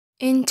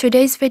In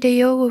today's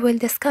video, we will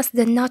discuss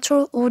the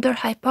natural order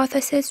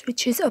hypothesis,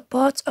 which is a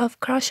part of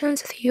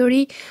Krashen's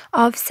theory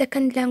of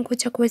second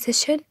language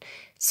acquisition.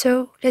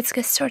 So let's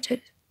get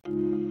started.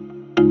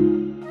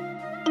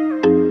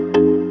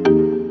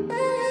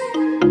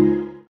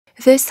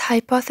 This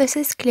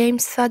hypothesis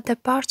claims that the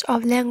parts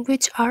of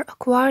language are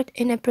acquired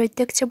in a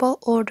predictable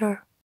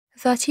order.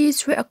 That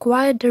is, we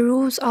acquire the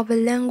rules of a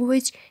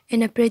language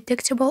in a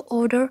predictable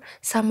order,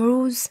 some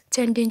rules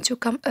tending to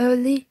come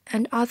early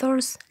and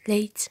others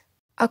late.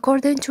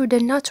 According to the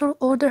natural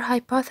order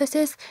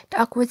hypothesis, the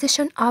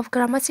acquisition of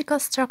grammatical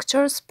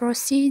structures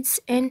proceeds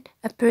in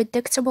a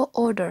predictable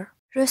order.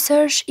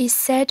 Research is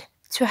said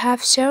to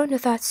have shown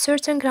that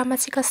certain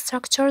grammatical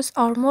structures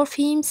or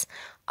morphemes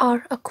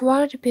are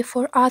acquired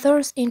before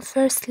others in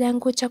first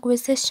language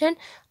acquisition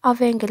of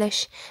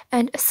English,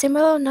 and a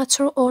similar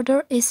natural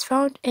order is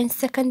found in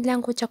second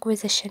language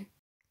acquisition.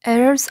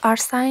 Errors are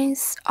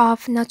signs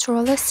of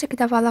naturalistic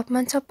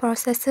developmental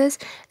processes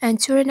and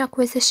during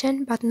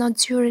acquisition but not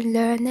during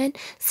learning.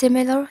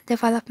 Similar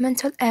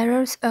developmental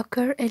errors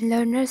occur in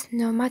learners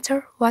no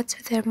matter what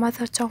their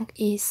mother tongue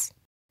is.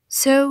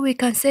 So we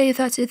can say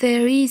that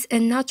there is a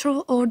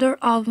natural order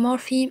of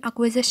morpheme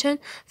acquisition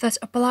that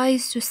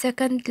applies to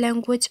second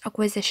language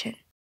acquisition.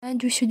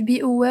 And we should be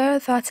aware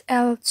that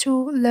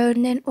L2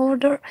 learning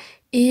order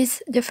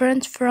is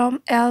different from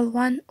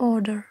L1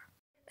 order.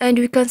 And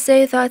we can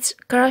say that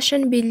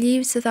Krashen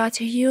believes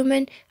that a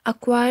human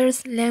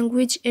acquires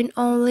language in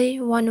only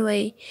one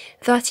way,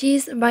 that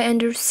is, by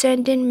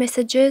understanding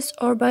messages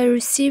or by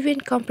receiving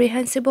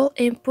comprehensible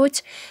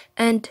input,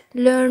 and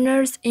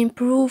learners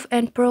improve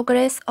and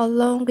progress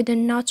along the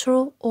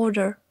natural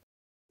order.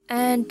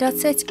 And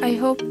that's it. I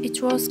hope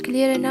it was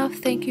clear enough.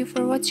 Thank you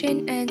for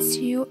watching and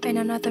see you in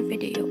another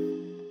video.